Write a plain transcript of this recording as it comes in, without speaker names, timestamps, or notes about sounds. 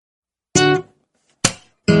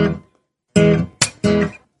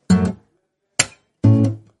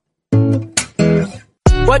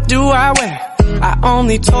What do I wear? I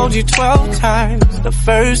only told you 12 times. The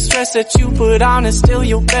first dress that you put on is still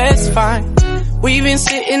your best find. We've been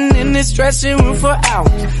sitting in this dressing room for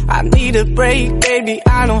hours. I need a break, baby,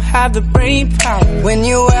 I don't have the brain power. When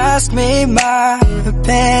you ask me my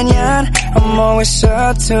opinion, I'm always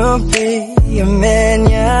sure to be your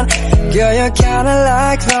minion. Girl, you're kinda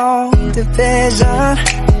like long division.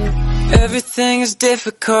 Everything is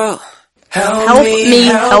difficult. Help me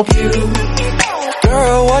help you.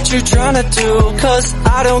 Girl, what you tryna do? Cause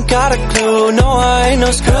I don't got a clue. No, I ain't no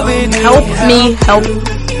Scooby-Doo. Help me help.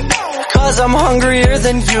 Cause I'm hungrier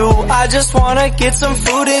than you. I just wanna get some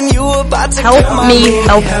food and you about to help kill my me mood.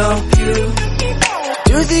 help.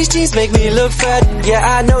 Do these jeans make me look fat? Yeah,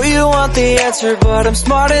 I know you want the answer, but I'm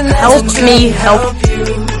smart enough help to me help you.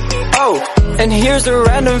 Oh, and here's a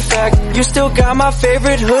random fact. You still got my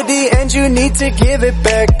favorite hoodie and you need to give it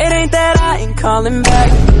back. It ain't that I ain't calling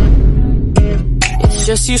back. It's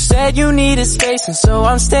just you said you needed space and so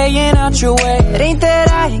I'm staying out your way. It ain't that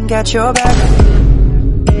I ain't got your back,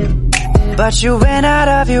 but you went out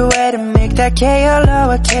of your way to make that K a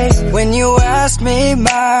lowercase. When you ask me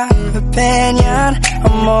my opinion,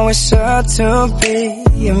 I'm always sure to be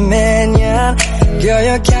your minion. Girl,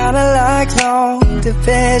 you're kinda like long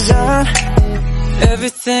division.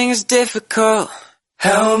 Everything is difficult.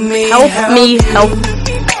 Help me help.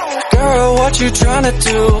 Girl, what you tryna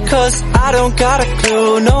do? Cause I don't got a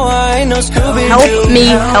clue. No, I ain't no Scooby-Doo. Help me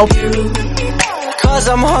help. Cause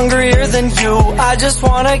I'm hungrier than you. I just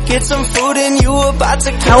wanna get some food and you about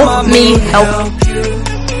to kill my mood. Help me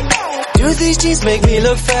help. Do these jeans make me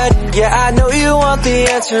look fat? Yeah, I know you want the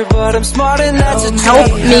answer, but I'm smart enough to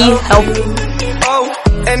help me help.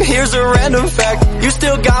 Oh, and here's a random fact. You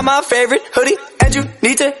still got my favorite hoodie and you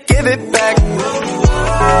need to give it back.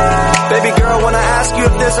 Baby girl, when I ask you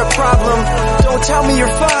if there's a problem, don't tell me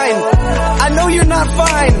you're fine. I know you're not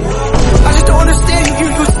fine. I just don't understand.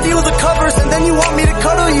 You steal the covers and then you want me to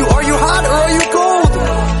cuddle you. Are you hot or are you cold?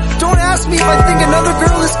 Don't ask me if I think another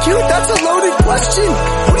girl is cute. That's a loaded question.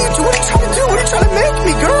 What are you trying to do? What are you trying to make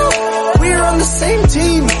me, girl? We're on the same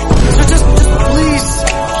team. So just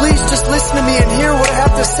please just listen to me and hear what I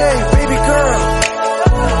have to say. Baby girl,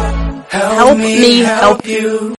 Help me help you.